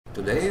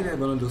Today we are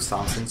gonna do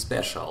something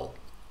special.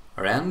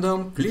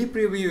 Random clip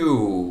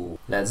review!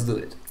 Let's do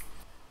it.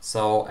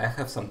 So I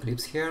have some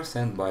clips here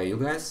sent by you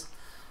guys.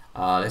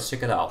 Let's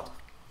check it out.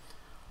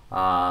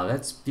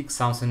 Let's pick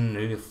something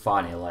really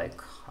funny,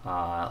 like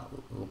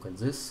look at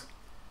this.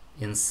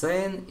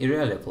 Insane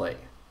Irelia play.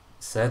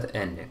 Sad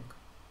ending.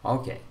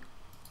 Okay,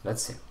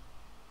 let's see.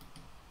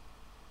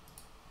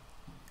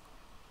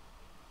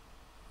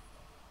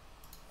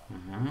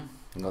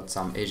 Got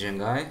some Asian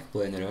guy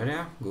playing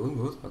Irelia. Good,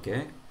 good,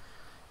 okay.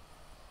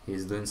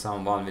 He's doing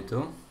some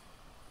 1v2.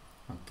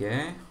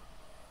 Okay.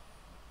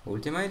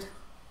 Ultimate.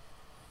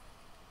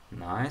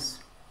 Nice.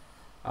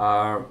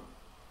 Well,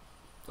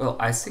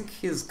 I think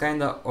he's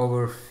kinda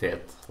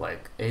overfit,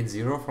 like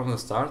 8-0 from the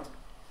start.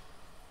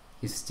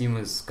 His team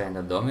is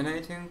kinda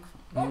dominating.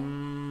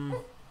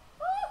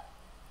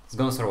 He's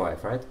gonna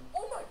survive, right?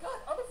 Oh my god,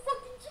 I'm a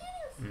fucking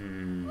genius!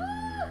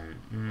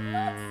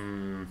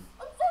 I'm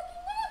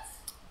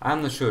fucking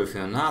nuts! not sure if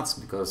you're nuts,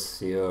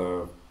 because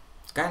you're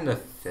kinda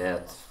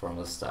fat from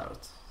the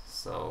start.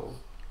 So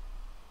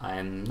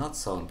I'm not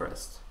so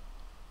impressed.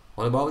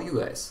 What about you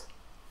guys?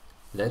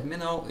 Let me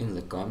know in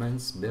the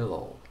comments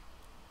below.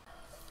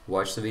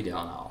 Watch the video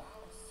now.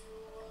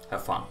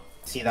 Have fun.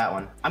 See that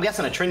one? I'm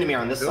guessing a Tryndamere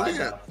on this side.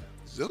 Zilean,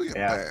 Zilean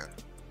Yeah. man.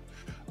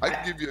 I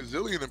can give you a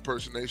Zilean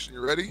impersonation.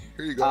 You ready?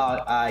 Here you go.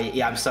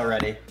 Yeah, I'm so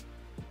ready.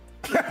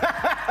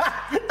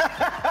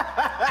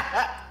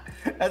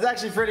 That's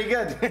actually pretty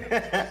good.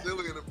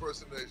 Zilean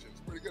impersonation. It's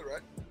pretty good,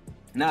 right?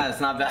 No,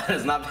 it's not bad.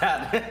 It's not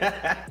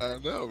bad. I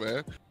know,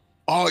 man.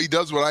 Oh, he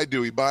does what I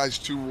do. He buys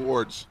 2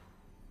 wards.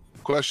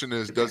 Question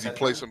is, does he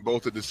place them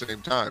both at the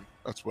same time?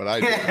 That's what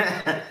I do.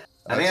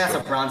 I think that's a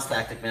bronze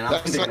tactic, man.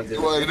 That's exactly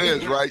what it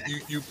is, right?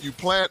 You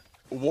plant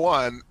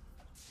one,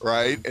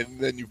 right, and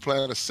then you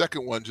plant a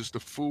second one just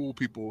to fool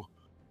people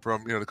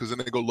from, you know, because then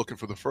they go looking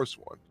for the first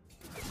one.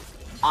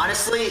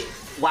 Honestly,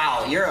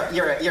 wow, you're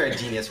a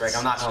genius, Rick.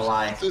 I'm not gonna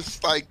lie.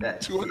 Just like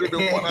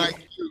 201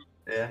 IQ.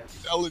 Yeah. I'm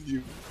telling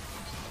you.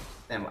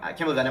 Damn, I can't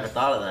believe I never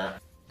thought of that.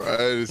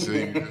 Right?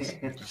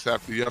 You just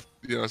have to, you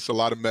know, it's a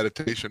lot of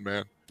meditation,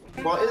 man.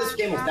 Well, this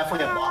game was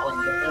definitely a lot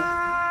like different.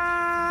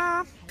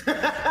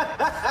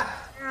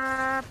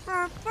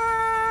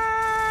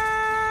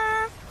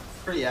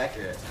 Pretty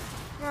accurate.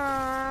 Is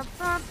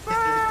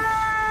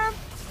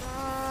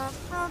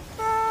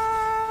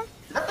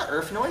that the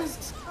Earth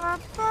noise?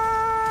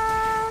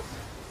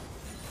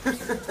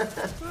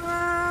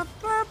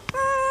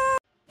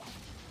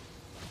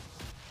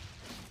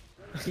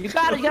 You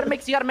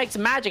gotta make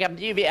some magic. And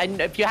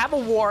if you have a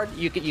ward,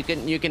 you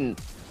can.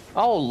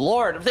 Oh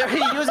Lord! There he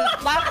uses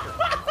flat.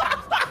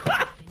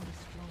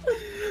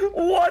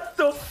 What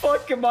the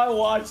fuck am I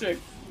watching?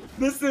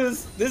 This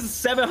is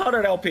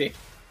 700 LP.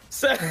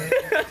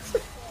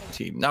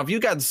 Team. Now, if you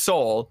got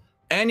Soul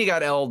and you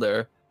got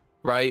Elder,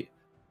 right?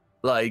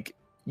 Like,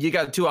 you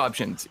got 2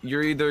 options.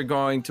 You're either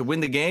going to win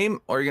the game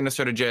or you're gonna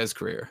start a jazz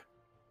career.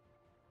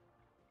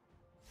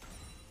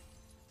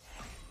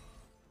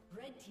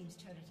 Red team's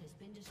turret has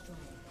been destroyed.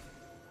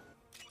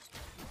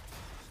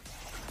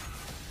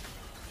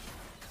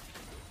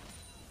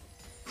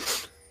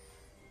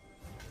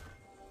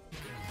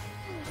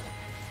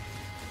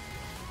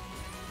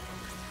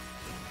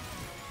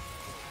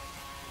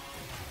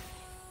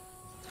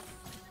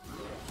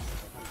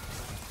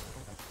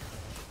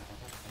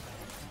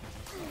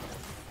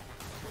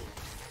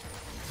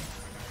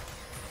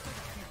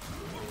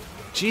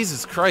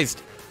 Jesus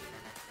Christ.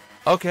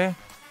 Okay.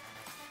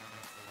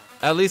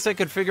 At least I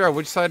could figure out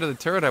which side of the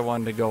turret I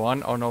wanted to go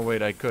on. Oh no,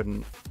 wait, I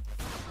couldn't.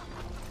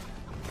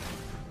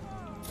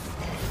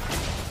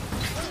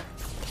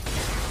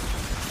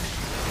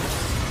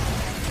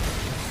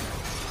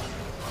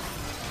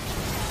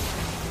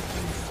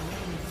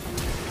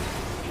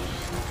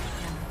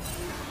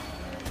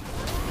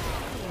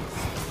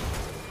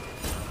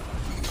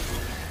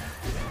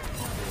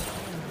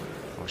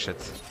 Oh shit.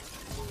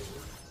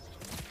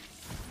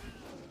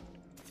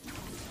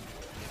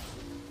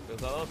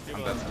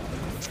 I'm dead.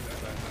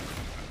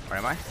 Where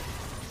am I?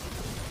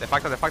 De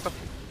facto.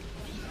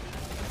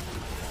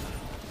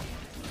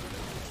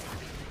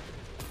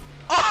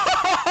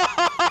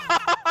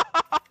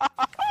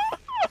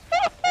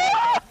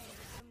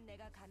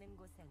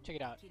 Check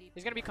it out.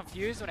 He's gonna be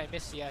confused when I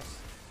miss CS.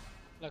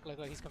 Look,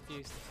 he's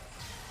confused.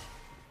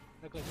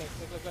 Look.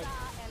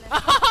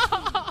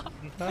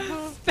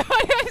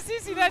 You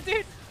see that,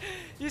 dude?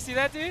 You see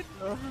that, dude?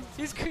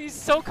 He's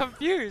so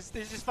confused.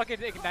 He's just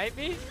fucking ignite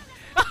me.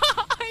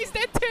 He's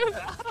dead too.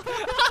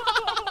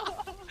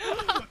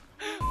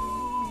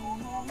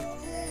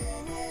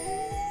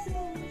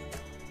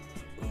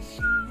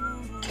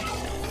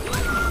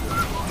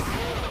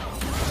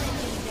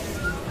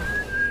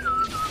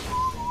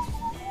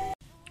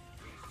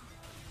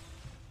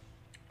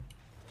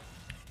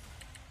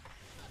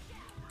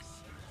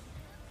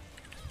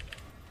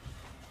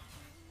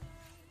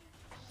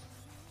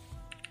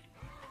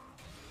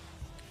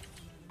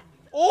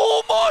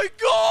 Oh my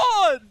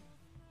god!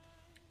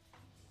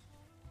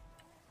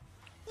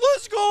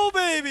 Let's go,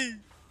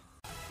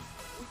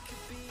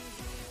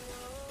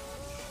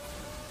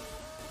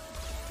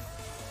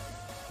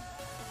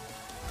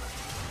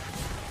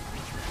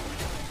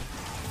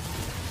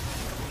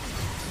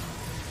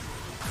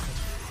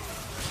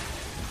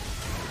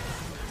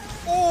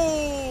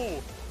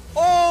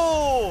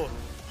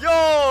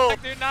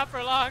 not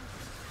for long.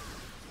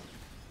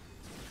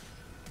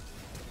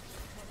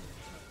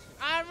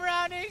 I'm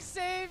running,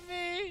 save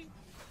me!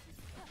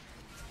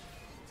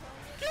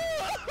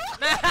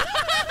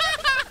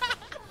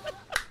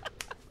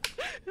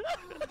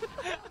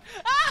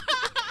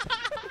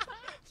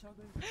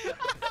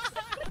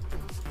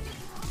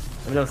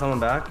 We got someone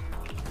back.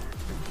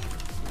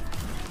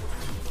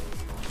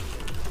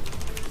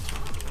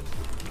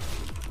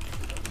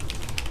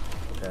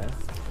 Okay.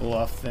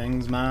 Love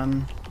things,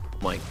 man.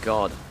 My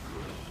god.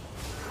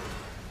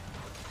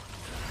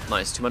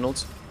 Nice, 2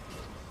 ults.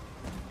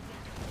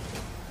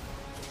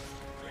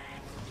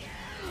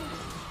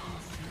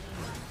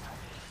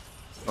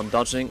 I'm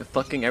dodging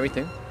fucking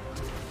everything.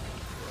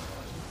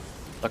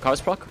 The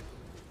car's proc.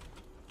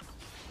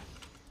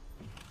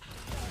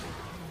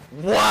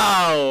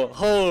 Wow!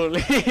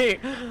 Holy!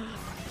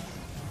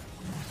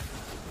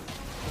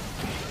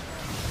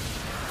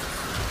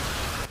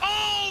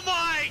 Oh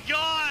my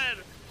god!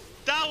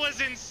 That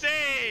was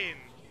insane!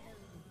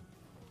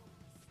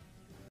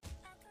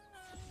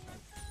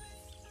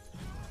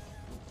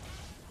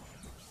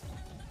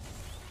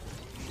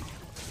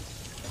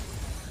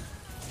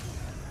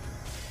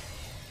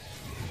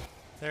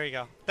 There you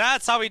go.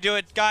 That's how we do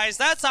it, guys.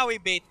 That's how we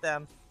beat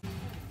them.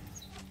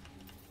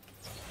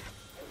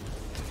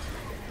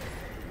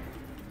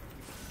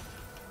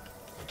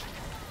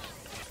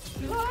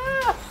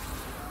 Ah!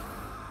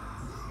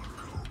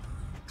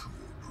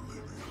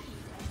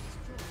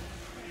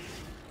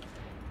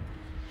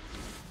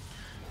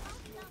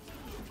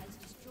 Has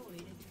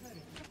destroyed a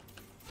turret.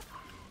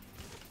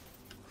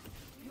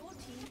 Your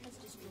team has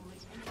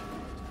destroyed an enemy.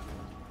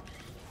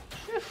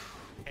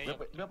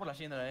 Voy por la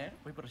Syndra,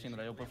 Voy por la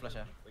Syndra, yo puedo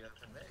flashear.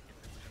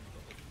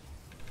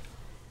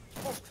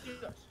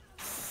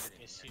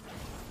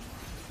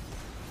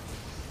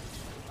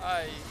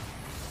 Ay.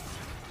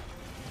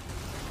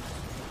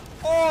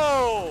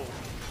 Oh!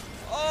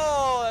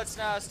 Oh, that's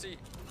nasty.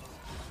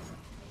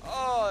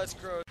 Oh, that's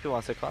gross. Who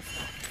wants to clap?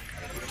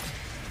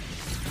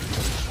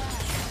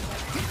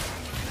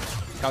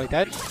 Got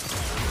dead.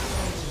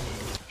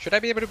 Should I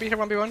be able to beat her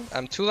 1v1?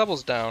 I'm 2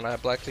 levels down. I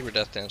have Black Cleaver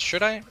Death Dance.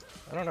 Should I?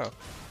 I don't know.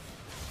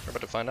 We're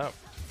about to find out.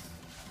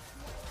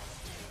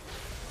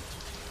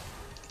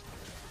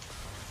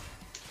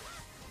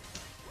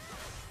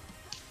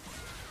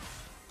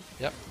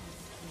 Yep.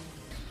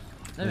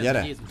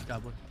 Gyere!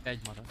 Jézuskából. Egy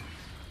marad.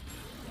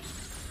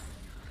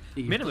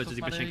 Miért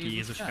öltözik be senki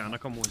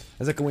Jézuskának amúgy?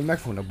 Ezek amúgy meg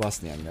fognak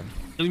baszni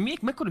engem. De hogy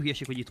mekkora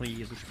hülyeség, hogy itt van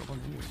Jézuska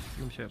van?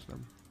 Nem is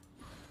értem.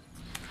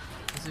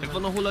 Meg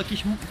van, ahol a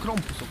kis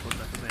krampuszok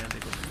hozzák az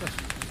ajándékot.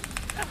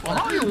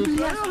 Aha, jó!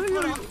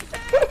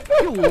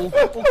 Jó,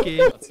 oké.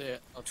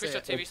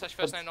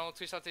 Twitch.tv/first name normal,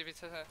 Twitch.tv/.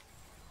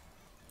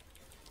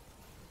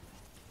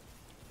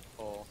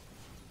 Oh.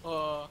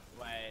 Oh.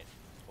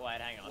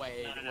 Wait, hang on.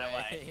 Wait.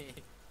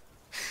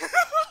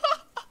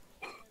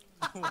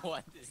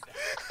 What is that?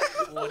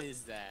 What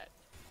is that?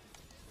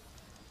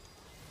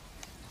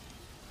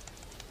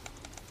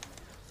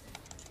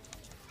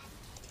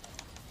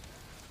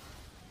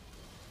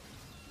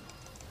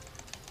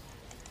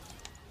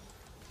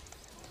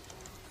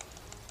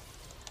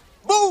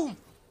 Boom!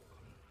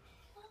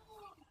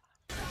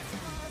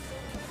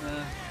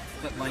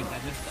 But like, I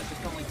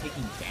just don't like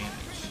taking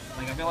damage.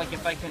 Like, I feel like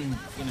if I can,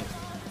 you know,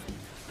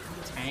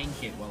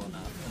 tank it well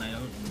enough, and I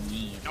don't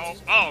need.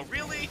 Oh,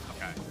 really?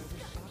 Okay.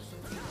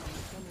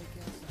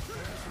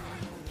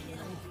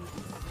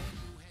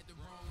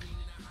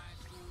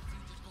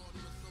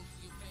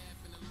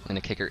 I'm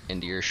gonna kick her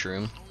into your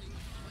shroom.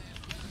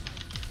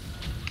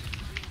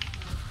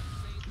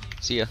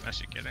 See ya. I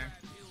should get her.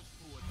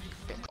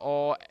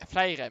 Og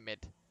flere mid.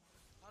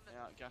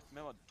 Ja, greit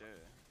med å dø.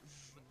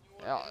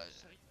 Ja.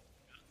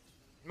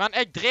 Men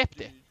jeg drep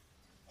de.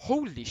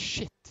 Holy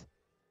shit.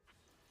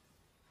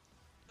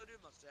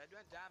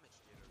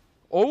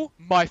 Oh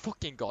my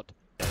fucking god.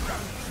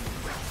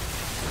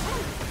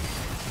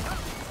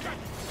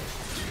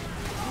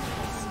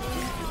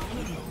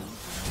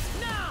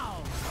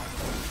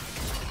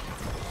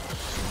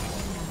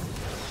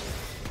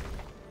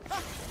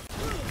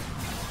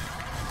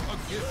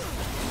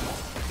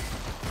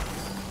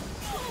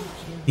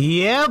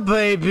 Yeah,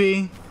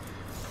 baby!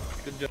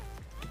 Good job.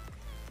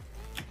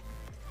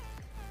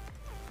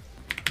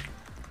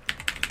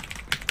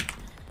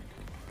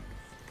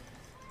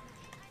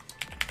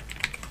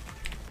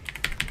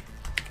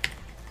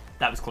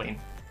 That was clean.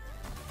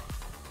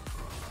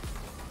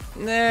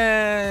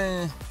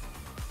 Nah.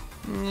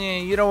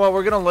 You know what?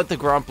 We're gonna let the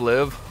Grump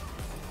live.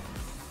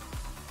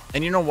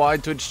 And you know why,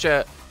 Twitch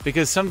chat?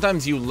 Because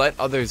sometimes you let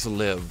others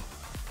live.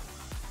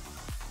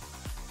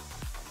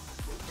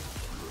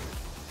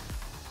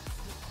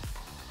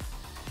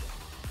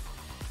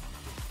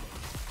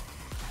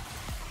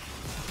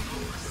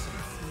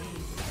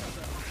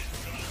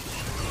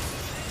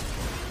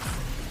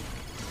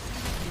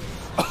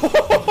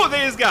 Oh,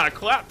 they just got a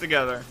clap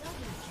together.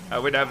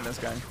 We're having this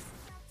guy.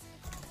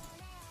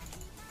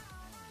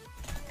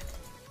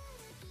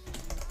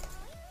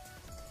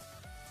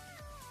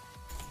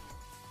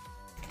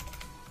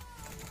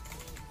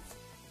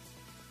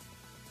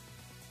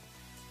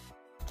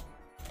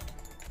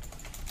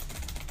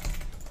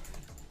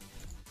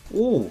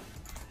 Ooh.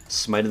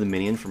 Smite of the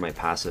minion for my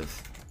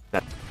passive.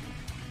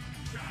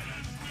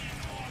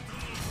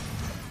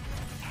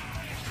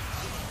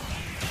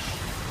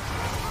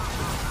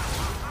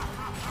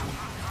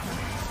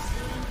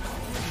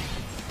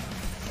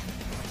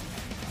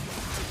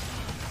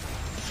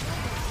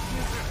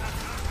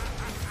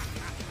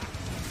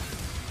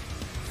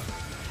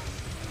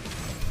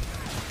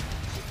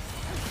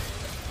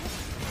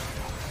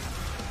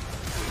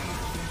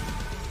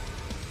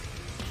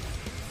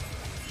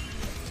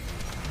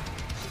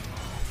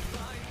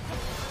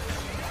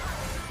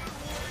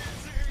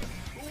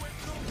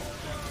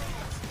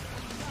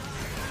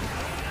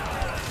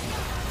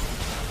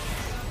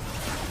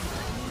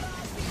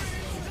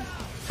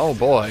 Oh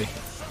boy.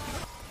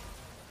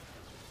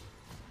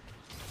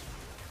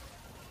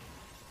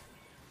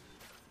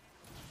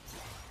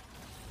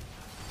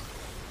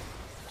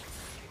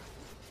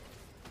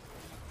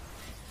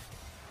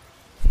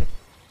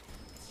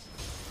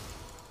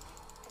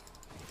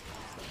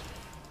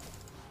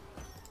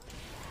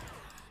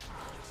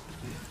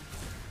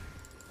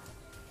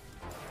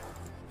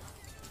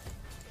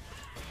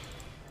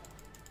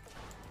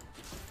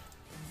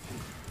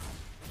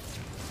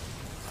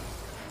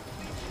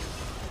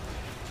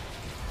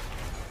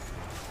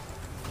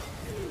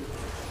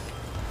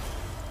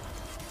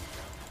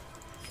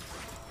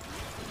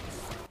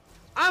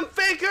 I'm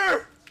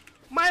Faker!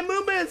 My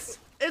movements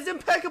is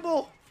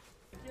impeccable!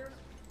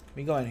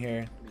 We go in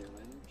here.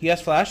 He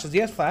has flash? Does he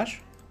have flash?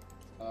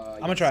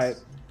 I'm gonna try it.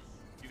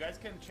 You guys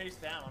can chase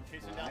down. I'm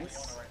chasing down Leona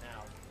right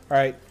now.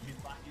 Alright.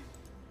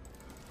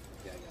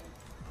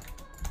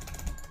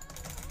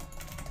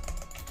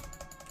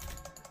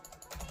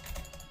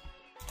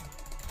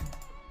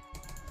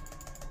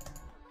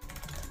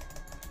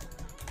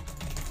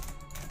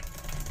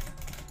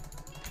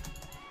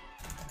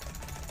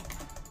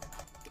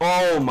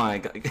 Oh my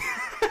god.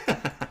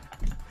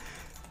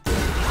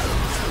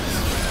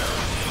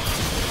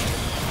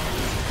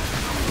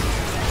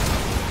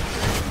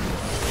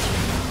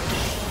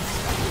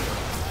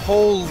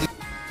 Holy.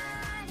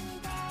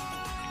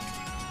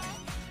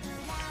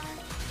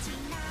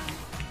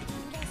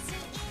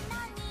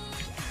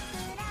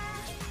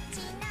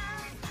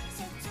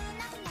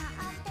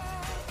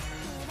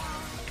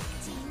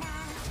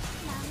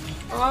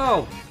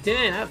 Oh,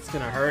 dang, that's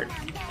gonna hurt.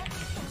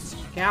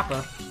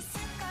 Kappa.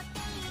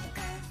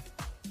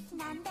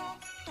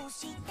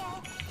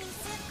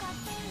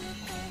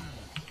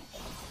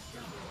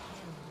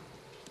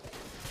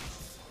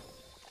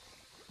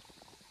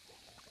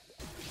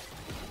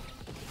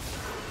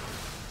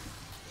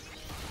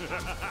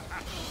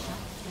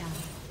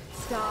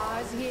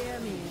 Stars hear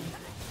me.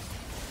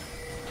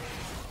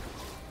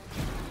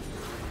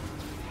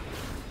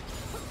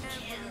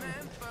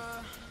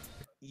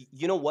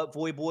 You know what,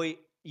 Voy Boy?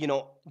 You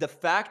know, the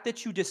fact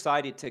that you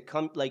decided to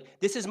come, like,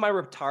 this is my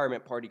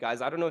retirement party,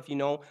 guys. I don't know if you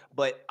know,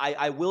 but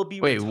I will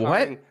be Wait, what?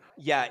 retiring.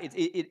 Yeah, it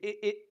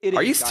is.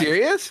 Are you guys.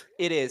 serious?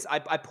 It is.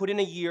 I put in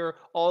a year,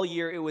 all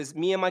year. It was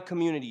me and my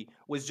community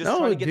was just No,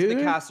 trying to get to the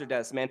dude. caster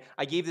desk, man.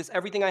 I gave this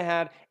everything I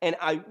had, and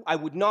I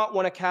would not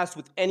want to cast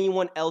with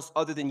anyone else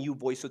other than you,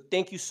 boys. So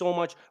thank you so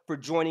much for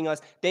joining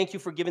us. Thank you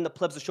for giving the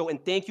plebs a show,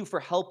 and thank you for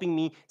helping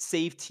me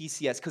save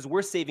TCS, because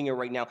we're saving it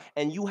right now,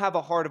 and you have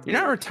a heart of You're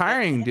not gold.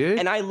 retiring, dude.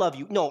 And I love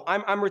you. No,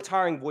 I'm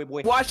retiring, Voy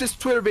Boy. Watch this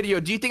Twitter video.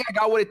 Do you think I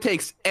got what it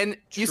takes? And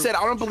you said,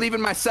 I don't believe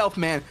in myself,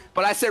 man.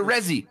 But I said,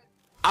 Rezi,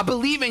 I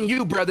believe in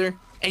you, brother.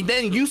 And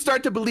then you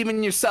start to believe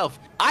in yourself.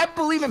 I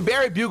believe in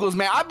Barry Bugles,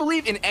 man. I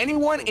believe in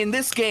anyone in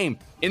this game,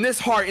 in this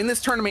heart, in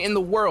this tournament, in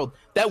the world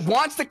that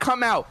wants to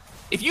come out.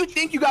 If you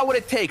think you got what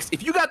it takes,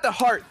 if you got the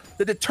heart,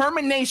 the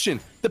determination,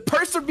 the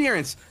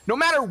perseverance, no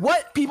matter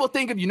what people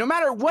think of you, no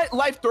matter what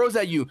life throws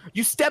at you,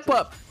 you step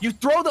up, you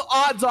throw the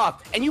odds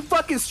off, and you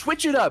fucking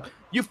switch it up.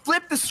 You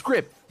flip the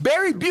script.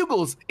 Barry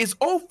Bugles is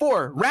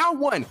 0-4, round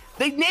 1.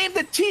 They named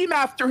the team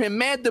after him,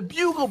 man, the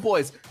Bugle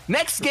Boys.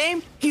 Next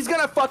game, he's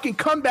gonna fucking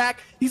come back,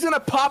 he's gonna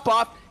pop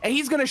off, and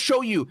he's gonna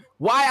show you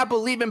why I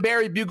believe in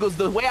Barry Bugles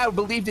the way I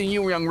believed in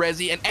you, young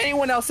Rezi, and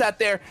anyone else out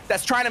there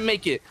that's trying to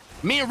make it.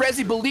 Me and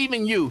Rezi believe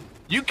in you.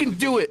 You can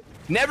do it.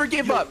 Never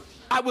give up.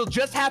 I will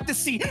just have to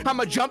see.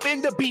 I'ma jump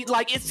in the beat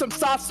like it's some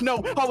soft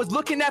snow. Always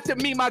looking after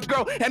me, my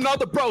girl, and all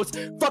the bros.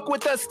 Fuck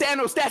with us,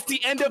 Thanos, that's the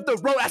end of the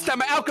road. I snap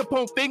my Al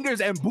Capone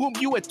fingers and boom,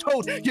 you a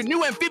toad. Your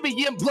new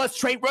amphibian blood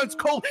straight runs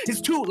cold. It's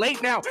too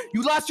late now.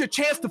 You lost your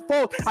chance to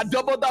fold. I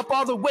doubled up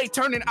all the way,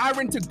 turning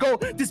iron to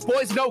gold. This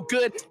boy's no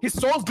good. His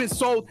soul's been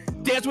sold.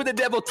 Dance with the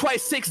devil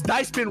twice, 6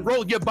 dice been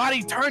rolled. Your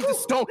body turned to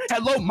stone.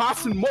 Hello,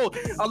 moss and mold.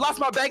 I lost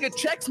my bag of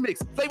checks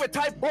mix. Flavor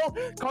type bold.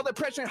 Call the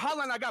pressure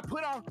hotline. I got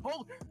put on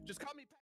hold. Just call me.